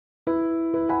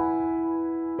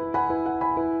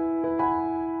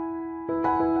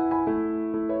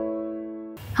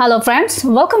Hello friends,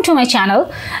 welcome to my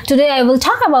channel. Today I will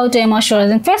talk about a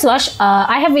moisturizing face wash.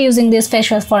 I have been using this face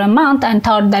wash for a month and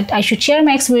thought that I should share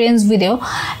my experience with you.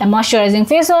 A moisturizing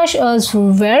face wash is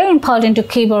very important to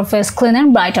keep our face clean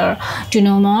and brighter. To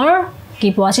know more,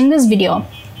 keep watching this video.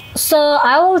 So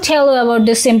I will tell you about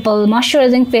this Simple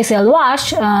moisturizing facial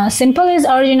wash. Simple is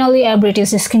originally a British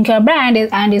skincare brand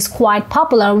and is quite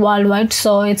popular worldwide,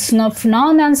 so it's not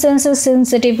known and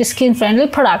sensitive skin-friendly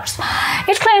products.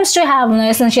 It claims to have no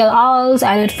essential oils,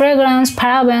 added fragrance,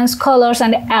 parabens, colors,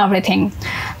 and everything.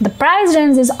 The price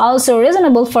range is also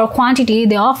reasonable for quantity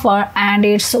they offer, and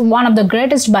it's one of the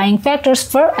greatest buying factors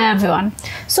for everyone.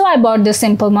 So I bought this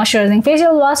Simple moisturizing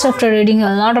facial wash after reading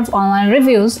a lot of online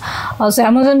reviews, also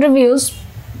Amazon reviews.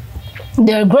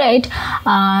 They're great.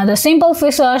 The Simple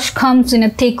face wash comes in a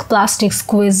thick plastic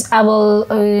squeezable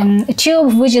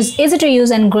tube, which is easy to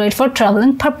use and great for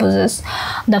traveling purposes.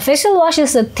 The facial wash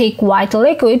is a thick white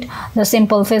liquid. The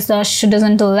Simple face wash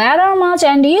doesn't lather much,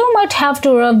 and you might have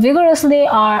to rub vigorously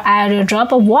or add a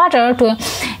drop of water to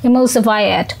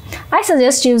emulsify it. I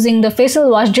suggest using the facial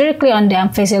wash directly on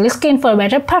damp facial skin for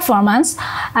better performance.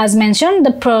 As mentioned,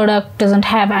 the product doesn't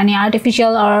have any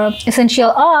artificial or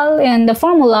essential oil in the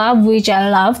formula, which I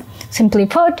love. Simply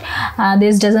put,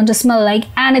 this doesn't smell like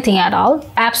anything at all.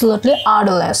 Absolutely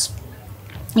odorless.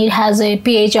 It has a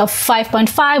pH of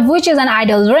 5.5, which is an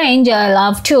ideal range. I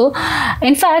love too.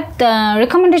 In fact, the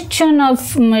recommended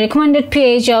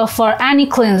pH for any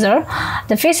cleanser.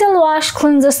 The facial wash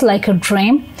cleanses like a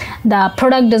dream. The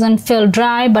product doesn't feel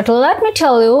dry, but let me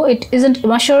tell you, it isn't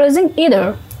moisturizing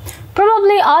either.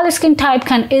 Probably all skin type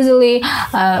can easily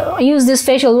use this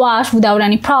facial wash without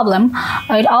any problem.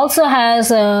 It also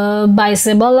has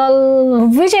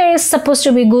bisabolol, which is supposed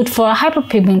to be good for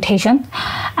hyperpigmentation,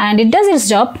 and it does its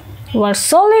job. Works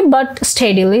slowly but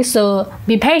steadily, so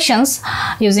be patient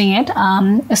using it.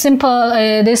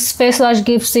 This face wash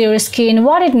gives your skin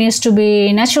what it needs to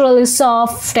be naturally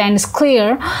soft and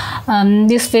clear.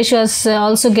 This face wash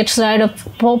also gets rid of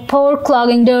pore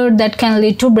clogging dirt that can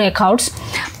lead to breakouts.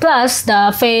 Plus,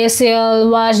 the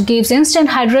facial wash gives instant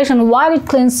hydration while it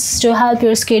cleans to help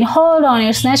your skin hold on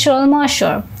its natural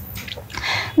moisture.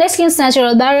 The skin's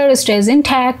natural barrier stays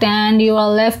intact and you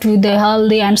are left with a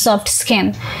healthy and soft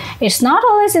skin. It's not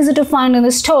always easy to find in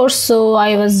the stores, so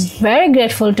I was very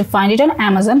grateful to find it on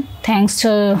Amazon. Thanks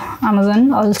to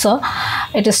Amazon also.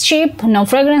 It is cheap, no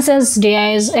fragrances,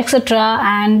 dyes, etc.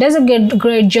 and does a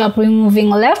great job removing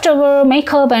leftover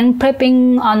makeup and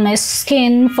prepping on my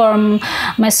skin from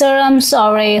my serums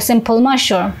or a simple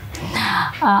moisture.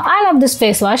 I love this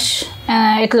face wash.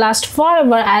 It lasts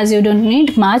forever as you don't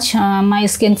need much. My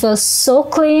skin feels so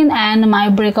clean and my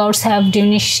breakouts have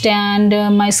diminished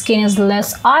and my skin is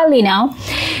less oily now.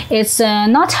 It's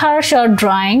not harsh or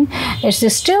drying.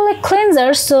 It's still a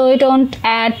cleanser, so it don't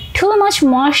add too much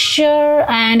moisture,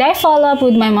 and I follow up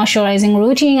with my moisturizing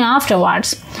routine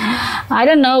afterwards. I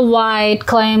don't know why it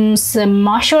claims a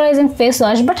moisturizing face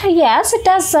wash, but yes, it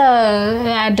does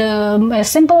add a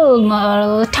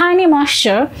simple tiny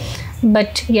moisture.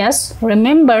 But yes,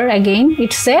 remember again,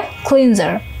 it's a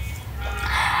cleanser.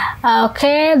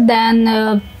 Okay,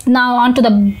 then now on to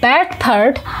the bad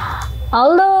part.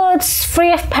 Although it's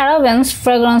free of parabens,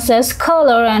 fragrances,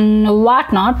 color and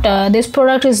whatnot, this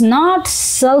product is not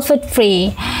sulfate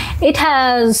free. It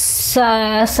has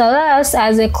cellulose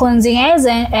as a cleansing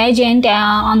agent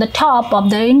on the top of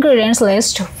the ingredients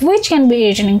list, which can be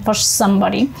irritating for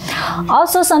somebody.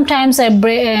 Also, sometimes I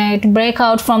break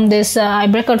out from this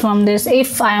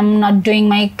if I am not doing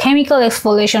my chemical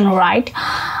exfoliation right.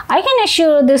 I can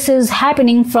assure this is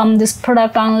happening from this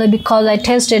product only because I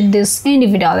tested this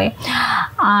individually.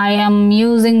 I am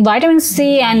using vitamin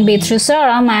C and B3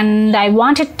 serum, and I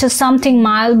wanted something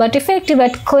mild but effective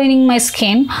at cleaning my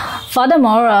skin.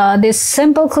 Furthermore, this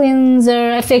simple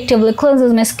cleanser effectively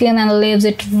cleanses my skin and leaves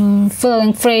it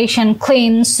feeling fresh and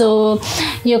clean, so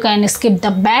you can skip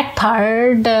the bad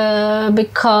part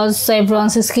because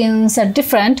everyone's skins are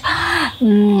different.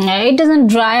 It doesn't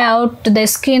dry out the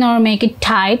skin or make it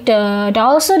tight. It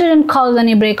also didn't cause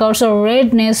any breakouts or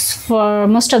redness for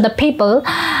most of the people.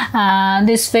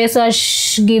 This face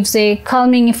wash gives a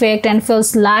calming effect and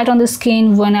feels light on the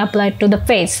skin when applied to the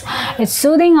face. It's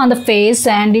soothing on the face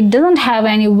and it doesn't have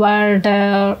any weird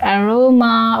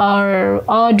aroma or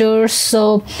odors,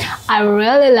 so I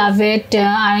really love it.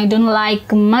 I don't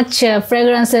like much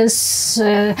fragrances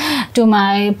to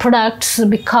my products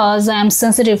because I'm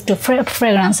sensitive to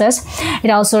fragrances. It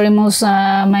also removes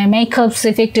my makeups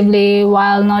effectively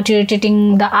while not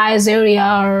irritating the eyes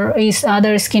area or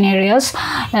other skin areas.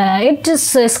 Its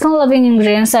skin loving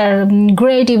ingredients are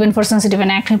great even for sensitive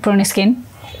and acne prone skin,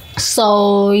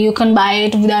 so you can buy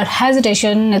it without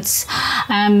hesitation.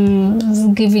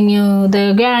 I'm giving you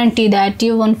the guarantee that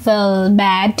you won't feel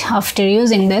bad after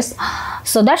using this.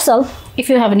 So that's all. If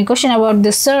you have any question about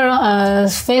this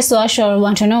face wash or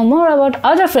want to know more about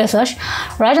other face wash,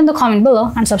 write in the comment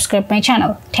below and subscribe my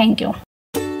channel. Thank you.